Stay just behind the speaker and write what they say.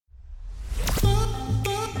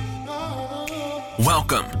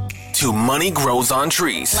Welcome to Money Grows on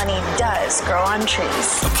Trees. Money does grow on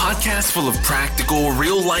trees. A podcast full of practical,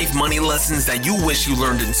 real-life money lessons that you wish you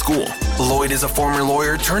learned in school. Lloyd is a former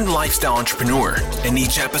lawyer turned lifestyle entrepreneur. In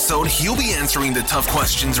each episode, he'll be answering the tough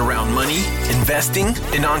questions around money, investing,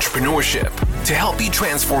 and entrepreneurship to help you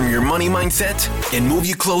transform your money mindset and move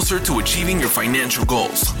you closer to achieving your financial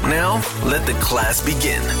goals. Now, let the class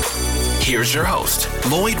begin. Here's your host,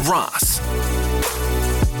 Lloyd Ross.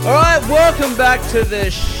 All right, welcome back to the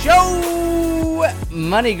show,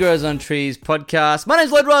 Money Grows on Trees podcast. My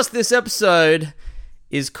name's Lloyd Ross. This episode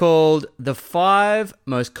is called The 5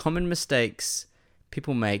 Most Common Mistakes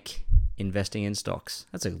People Make Investing in Stocks.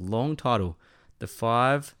 That's a long title. The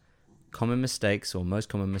 5 common mistakes or most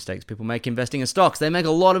common mistakes people make investing in stocks. They make a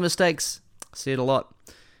lot of mistakes. I see it a lot.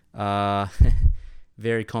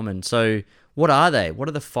 Very common. So what are they? What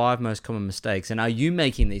are the 5 most common mistakes? And are you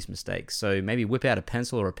making these mistakes? So maybe whip out a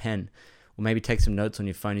pencil or a pen, or maybe take some notes on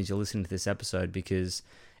your phone as you're listening to this episode, because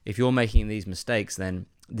if you're making these mistakes, then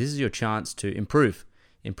this is your chance to improve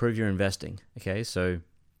your investing. Okay, so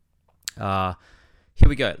here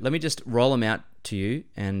we go. Let me just roll them out to you,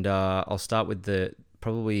 and I'll start with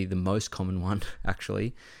probably the most common one,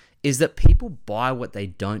 actually, is that people buy what they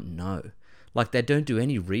don't know. Like, they don't do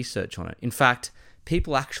any research on it. In fact,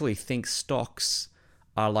 people actually think stocks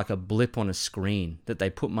are like a blip on a screen that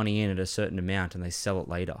they put money in at a certain amount and they sell it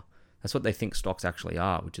later. That's what they think stocks actually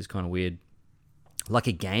are, which is kind of weird. Like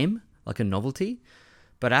a game, like a novelty.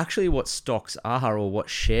 But actually what stocks are, or what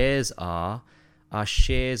shares are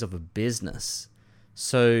shares of a business.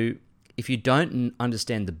 So if you don't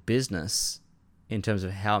understand the business in terms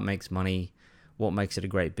of how it makes money, what makes it a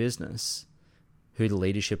great business, who the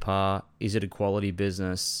leadership are, is it a quality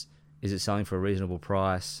business, is it selling for a reasonable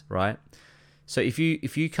price, right? So if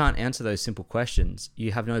you can't answer those simple questions,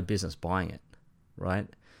 you have no business buying it, right?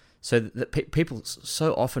 So people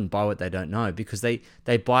so often buy what they don't know because they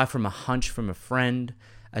buy from a hunch from a friend,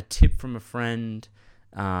 a tip from a friend.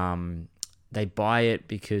 They buy it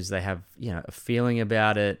because they have a feeling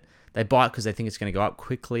about it. They buy it because they think it's going to go up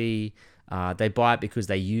quickly. They buy it because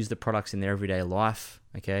they use the products in their everyday life.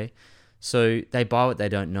 Okay, so they buy what they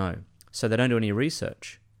don't know. So they don't do any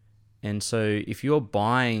research. And so if you're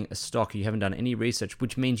buying a stock, you haven't done any research,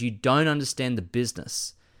 which means you don't understand the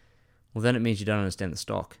business, well, then it means you don't understand the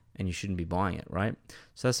stock and you shouldn't be buying it, right?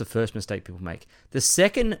 So that's the first mistake people make. The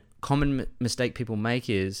second common mistake people make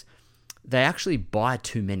is they actually buy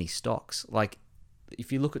too many stocks. Like,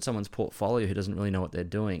 if you look at someone's portfolio who doesn't really know what they're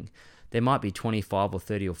doing, there might be 25 or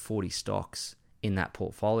 30 or 40 stocks in that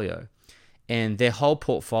portfolio. And their whole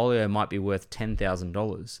portfolio might be worth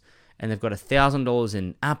 $10,000. And they've got $1,000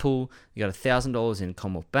 in Apple, they've got $1,000 in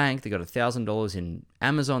Commonwealth Bank, they've got $1,000 in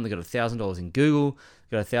Amazon, they've got $1,000 in Google,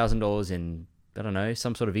 they've got $1,000 in, I don't know,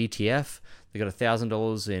 some sort of ETF, they've got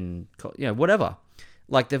 $1,000 in, whatever.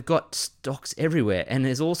 Like, they've got stocks everywhere, and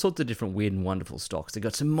there's all sorts of different weird and wonderful stocks. They've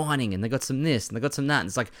got some mining, and they've got some this, and they've got some that, and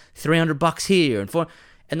it's like $300 here,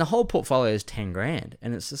 and the whole portfolio is $10,000,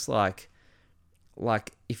 and it's just like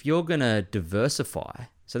if you're gonna diversify,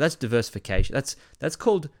 so that's diversification. That's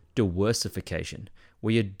called diversification,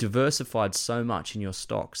 where you're diversified so much in your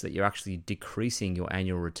stocks that you're actually decreasing your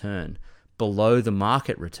annual return below the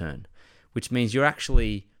market return, which means your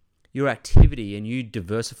activity and you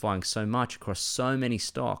diversifying so much across so many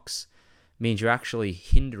stocks means you're actually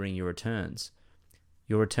hindering your returns.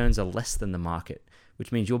 Your returns are less than the market,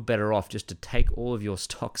 which means you're better off just to take all of your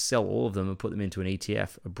stocks, sell all of them, and put them into an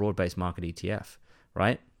ETF, a broad-based market ETF,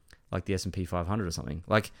 right? Like the S&P 500 or something.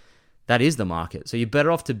 Like, that is the market. So you're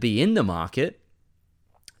better off to be in the market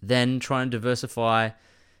than try and diversify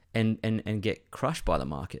and get crushed by the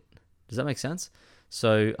market. Does that make sense?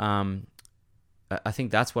 So I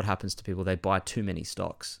think that's what happens to people. They buy too many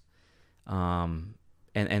stocks, and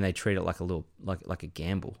they treat it like a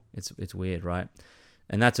gamble. It's weird, right?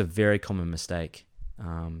 And that's a very common mistake.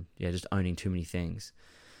 Just owning too many things.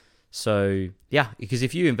 So because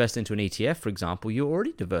if you invest into an ETF, for example, you're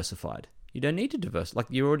already diversified. You don't need to diversify.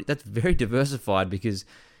 That's very diversified, because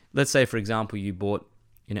let's say, for example, you bought,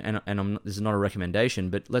 this is not a recommendation,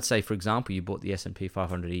 but let's say, for example, you bought the S&P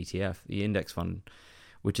 500 ETF, the index fund,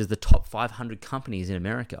 which is the top 500 companies in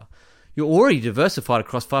America. You're already diversified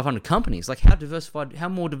across 500 companies. Like, how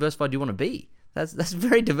more diversified do you want to be? That's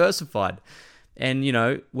very diversified. And,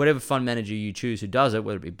 whatever fund manager you choose who does it,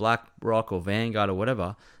 whether it be BlackRock or Vanguard or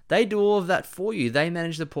whatever, they do all of that for you. They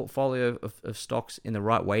manage the portfolio of stocks in the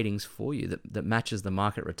right weightings for you that matches the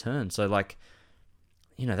market return. So,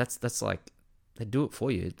 that's like, they do it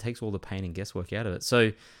for you. It takes all the pain and guesswork out of it.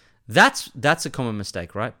 So that's a common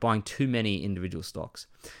mistake, right? Buying too many individual stocks.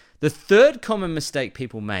 The third common mistake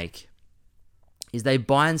people make is they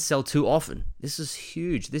buy and sell too often. This is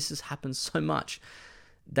huge. This has happened so much.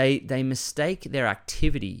 They mistake their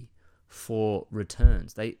activity for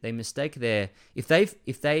returns. They mistake if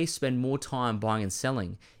they spend more time buying and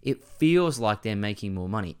selling, it feels like they're making more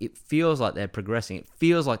money. It feels like they're progressing. It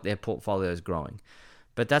feels like their portfolio is growing.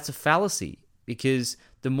 But that's a fallacy, because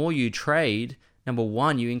the more you trade, number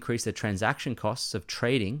one, you increase the transaction costs of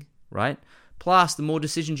trading, right? Plus, the more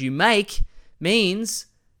decisions you make means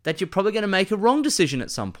that you're probably going to make a wrong decision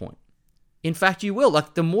at some point. In fact, you will.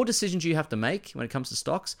 Like, the more decisions you have to make when it comes to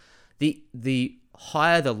stocks, the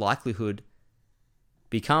higher the likelihood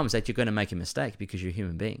becomes that you're going to make a mistake, because you're a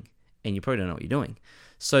human being and you probably don't know what you're doing.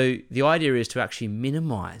 So the idea is to actually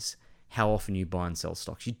minimize how often you buy and sell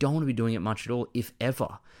stocks. You don't want to be doing it much at all, if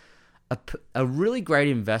ever. A really great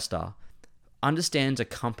investor understands a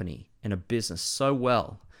company and a business so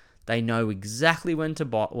well. They know exactly when to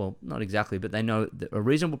buy. Well, not exactly, but they know a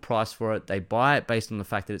reasonable price for it. They buy it based on the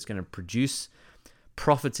fact that it's going to produce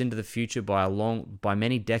profits into the future by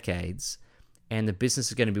many decades, and the business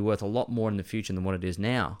is going to be worth a lot more in the future than what it is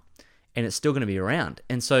now, and it's still going to be around.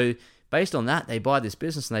 And so based on that, they buy this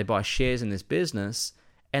business and they buy shares in this business,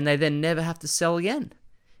 and they then never have to sell again.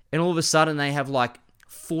 And all of a sudden they have like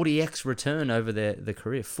 40x return over their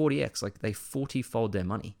career. 40x, like they 40-fold their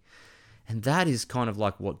money. And that is kind of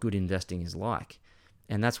like what good investing is like.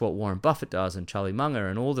 And that's what Warren Buffett does, and Charlie Munger,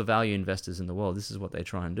 and all the value investors in the world. This is what they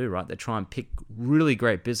try and do, right? They try and pick really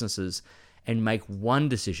great businesses and make one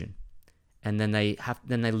decision. And then they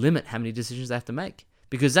limit how many decisions they have to make,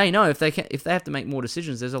 because they know if they have to make more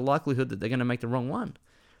decisions, there's a likelihood that they're going to make the wrong one.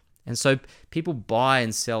 And so people buy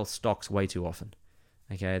and sell stocks way too often.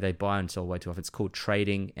 Okay, they buy and sell way too often. It's called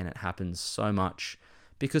trading, and it happens so much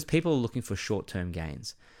because people are looking for short-term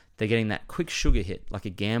gains. They're getting that quick sugar hit, like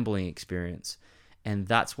a gambling experience, and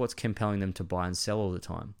that's what's compelling them to buy and sell all the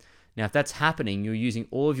time. Now, if that's happening, you're using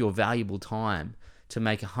all of your valuable time to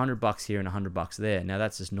make $100 here and $100 there. Now,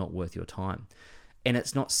 that's just not worth your time, and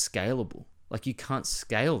it's not scalable. Like, you can't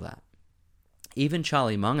scale that. Even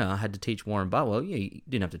Charlie Munger had to teach Warren Buffett. Well, yeah, he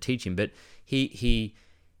didn't have to teach him, but he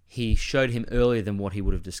showed him earlier than what he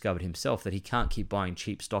would have discovered himself that he can't keep buying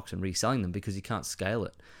cheap stocks and reselling them, because he can't scale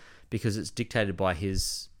it, because it's dictated by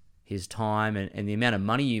his time and the amount of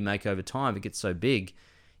money you make over time. If it gets so big,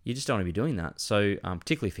 you just don't want to be doing that. So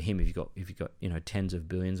particularly for him, if you've got tens of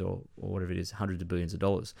billions or whatever it is, hundreds of billions of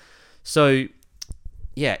dollars. So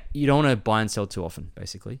yeah, you don't want to buy and sell too often,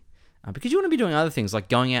 basically, because you want to be doing other things like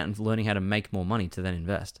going out and learning how to make more money to then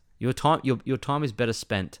invest. Your time is better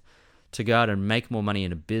spent to go out and make more money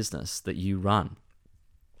in a business that you run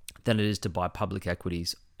than it is to buy public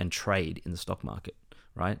equities and trade in the stock market,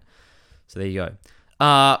 right? So there you go.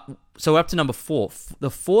 So we're up to number 4. The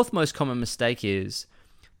fourth most common mistake is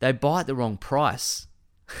they buy at the wrong price.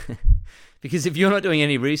 Because if you're not doing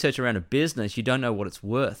any research around a business, you don't know what it's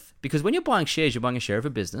worth. Because when you're buying shares, you're buying a share of a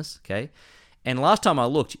business, okay? And last time I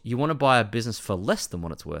looked, you want to buy a business for less than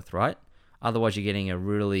what it's worth, right? Otherwise, you're getting a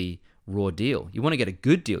really raw deal. You want to get a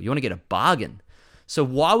good deal. You want to get a bargain. So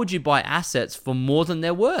why would you buy assets for more than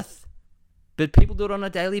they're worth? But people do it on a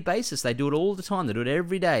daily basis. They do it all the time. They do it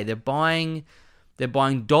every day. They're buying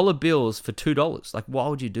dollar bills for $2. Like, why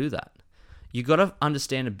would you do that? You got to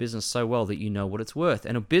understand a business so well that you know what it's worth.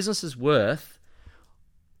 And a business is worth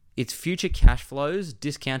its future cash flows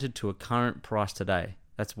discounted to a current price today.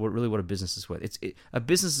 That's what a business is worth. A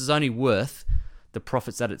business is only worth the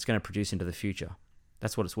profits that it's going to produce into the future.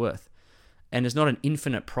 That's what it's worth. And it's not an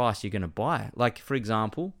infinite price you're going to buy. Like, for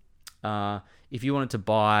example, if you wanted to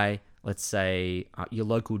buy, let's say, your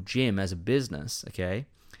local gym as a business, okay,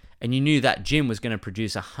 and you knew that gym was going to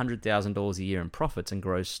produce $100,000 a year in profits and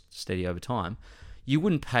grow steady over time, you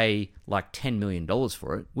wouldn't pay like $10 million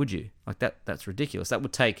for it, would you? Like that's ridiculous. That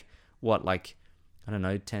would take, what, like, I don't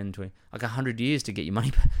know, 10, 20, like 100 years to get your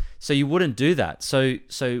money back. So you wouldn't do that. So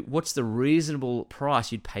what's the reasonable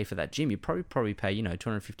price you'd pay for that gym? You'd probably pay,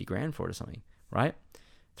 $250,000 for it or something, right?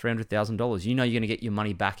 $300,000. You know you're going to get your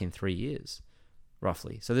money back in 3 years,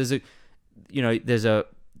 roughly. So there's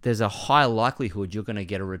a high likelihood you're going to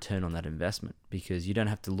get a return on that investment, because you don't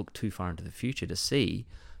have to look too far into the future to see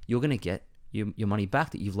you're going to get your money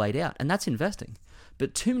back that you've laid out. And that's investing.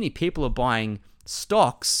 But too many people are buying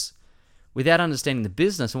stocks without understanding the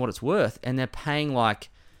business and what it's worth, and they're paying like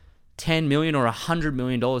 $10 million or $100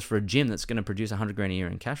 million for a gym that's going to produce $100,000 a year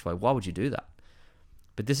in cash flow. Why would you do that?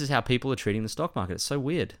 But this is how people are treating the stock market. It's so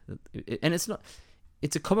weird. And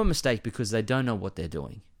it's a common mistake because they don't know what they're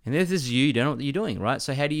doing. And if this is you don't know what you're doing, right?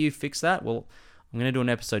 So how do you fix that? Well, I'm going to do an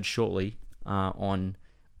episode shortly on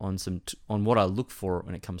what I look for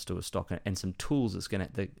when it comes to a stock, and some tools they're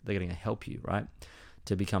going to help you, right,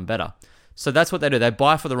 to become better. So that's what they do. They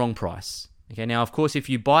buy for the wrong price. Okay, now, of course, if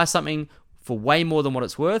you buy something for way more than what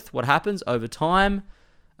it's worth, what happens? Over time,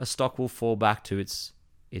 a stock will fall back to its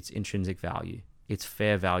intrinsic value, its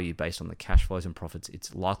fair value based on the cash flows and profits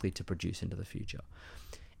it's likely to produce into the future.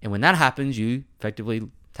 And when that happens, you effectively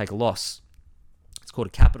take a loss. It's called a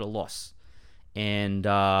capital loss. And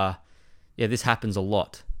this happens a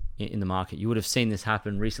lot in the market. You would have seen this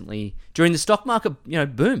happen recently during the stock market,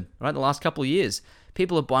 boom, right? The last couple of years,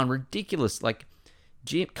 people are buying ridiculous, like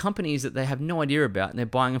companies that they have no idea about, and they're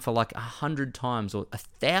buying them for like 100 times or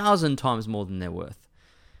 1,000 times more than they're worth.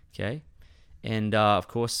 Okay, and of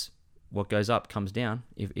course, what goes up comes down.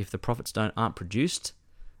 If the profits aren't produced,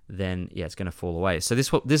 then it's going to fall away. So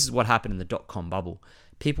this is what happened in the dot-com bubble.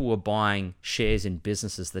 People were buying shares in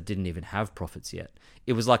businesses that didn't even have profits yet.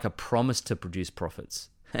 It was like a promise to produce profits.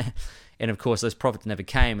 And of course, those profits never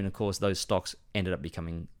came, and of course, those stocks ended up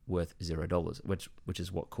becoming worth $0, which is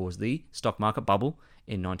what caused the stock market bubble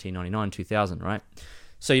in 1999, 2000, right?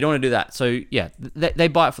 So you don't want to do that. So they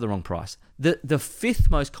buy it for the wrong price. The fifth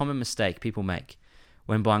most common mistake people make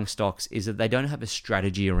when buying stocks is that they don't have a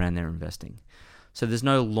strategy around their investing. So there's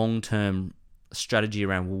no long-term strategy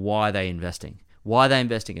around why they're investing. Why are they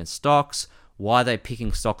investing in stocks? Why are they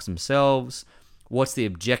picking stocks themselves? What's the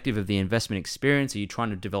objective of the investment experience? Are you trying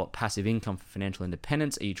to develop passive income for financial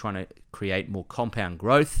independence? Are you trying to create more compound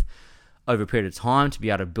growth over a period of time to be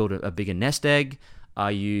able to build a bigger nest egg?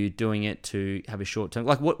 Are you doing it to have a short term?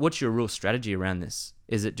 Like, what's your real strategy around this?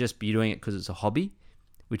 Is it just you doing it because it's a hobby?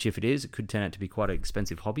 Which, if it is, it could turn out to be quite an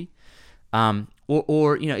expensive hobby.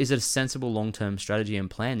 Or is it a sensible long-term strategy and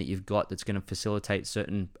plan that you've got that's going to facilitate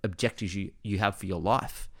certain objectives you have for your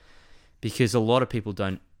life? Because a lot of people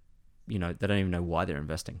they don't even know why they're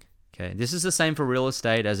investing. Okay, this is the same for real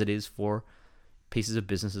estate as it is for pieces of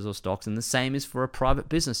businesses or stocks, and the same is for a private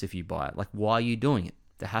business if you buy it. Like, why are you doing it?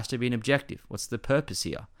 There has to be an objective. What's the purpose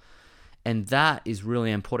here? And that is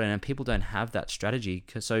really important, and people don't have that strategy.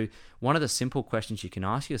 So one of the simple questions you can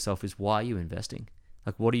ask yourself is, why are you investing?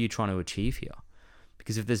 Like, what are you trying to achieve here?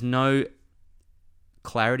 Because if there's no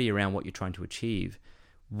clarity around what you're trying to achieve,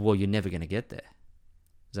 well, you're never going to get there.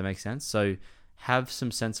 Does that make sense? So have some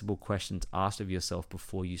sensible questions asked of yourself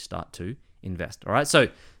before you start to invest. All right. So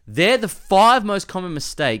they're the 5 most common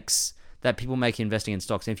mistakes that people make investing in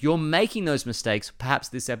stocks. And if you're making those mistakes, perhaps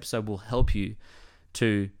this episode will help you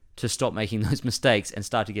to stop making those mistakes and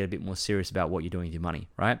start to get a bit more serious about what you're doing with your money,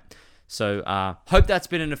 right? So hope that's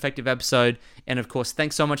been an effective episode. And of course,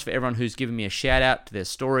 thanks so much for everyone who's given me a shout out to their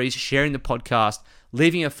stories, sharing the podcast,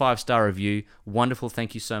 leaving a 5-star review. Wonderful.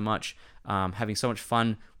 Thank you so much. Having so much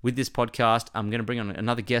fun with this podcast. I'm going to bring on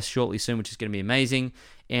another guest shortly soon, which is going to be amazing.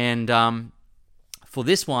 And for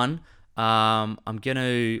this one, I'm going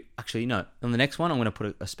to on the next one, I'm going to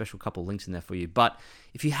put a special couple of links in there for you. But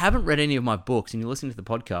if you haven't read any of my books and you're listening to the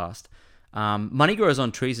podcast, Money Grows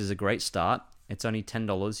on Trees is a great start. It's only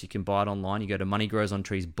 $10. You can buy it online. You go to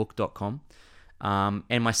moneygrowsontreesbook.com.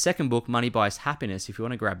 And my second book, Money Buys Happiness, if you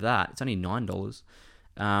want to grab that, it's only $9.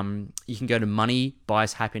 You can go to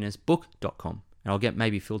moneybuyshappinessbook.com. And I'll get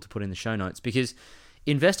maybe Phil to put in the show notes, because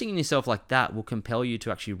investing in yourself like that will compel you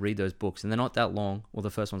to actually read those books. And they're not that long. Well, the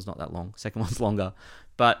first one's not that long. Second one's longer.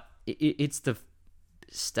 But it's the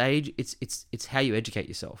stage. It's how you educate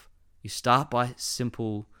yourself. You start by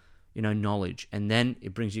simple, knowledge, and then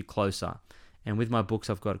it brings you closer. And with my books,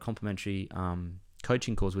 I've got a complimentary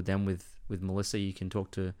coaching calls with them, with Melissa. You can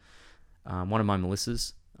talk to one of my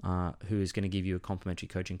Melissas, who is going to give you a complimentary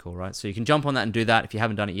coaching call, right? So you can jump on that and do that if you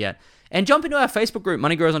haven't done it yet. And jump into our Facebook group,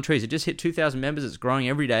 Money Grows on Trees. It just hit 2,000 members. It's growing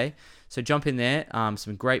every day. So jump in there.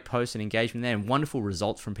 Some great posts and engagement there, and wonderful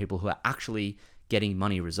results from people who are actually getting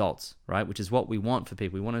money results, right? Which is what we want for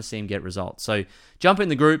people. We want to see them get results. So jump in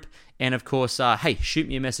the group. And of course, hey, shoot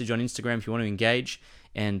me a message on Instagram if you want to engage.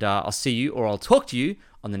 And I'll see you, or I'll talk to you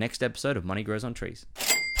on the next episode of Money Grows on Trees.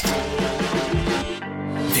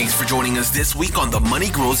 Thanks for joining us this week on the Money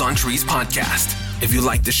Grows on Trees podcast. If you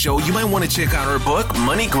like the show, you might want to check out our book,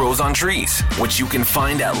 Money Grows on Trees, which you can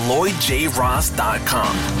find at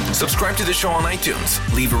LloydJRoss.com. Subscribe to the show on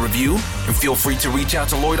iTunes, leave a review, and feel free to reach out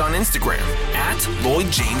to Lloyd on Instagram at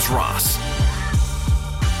LloydJamesRoss.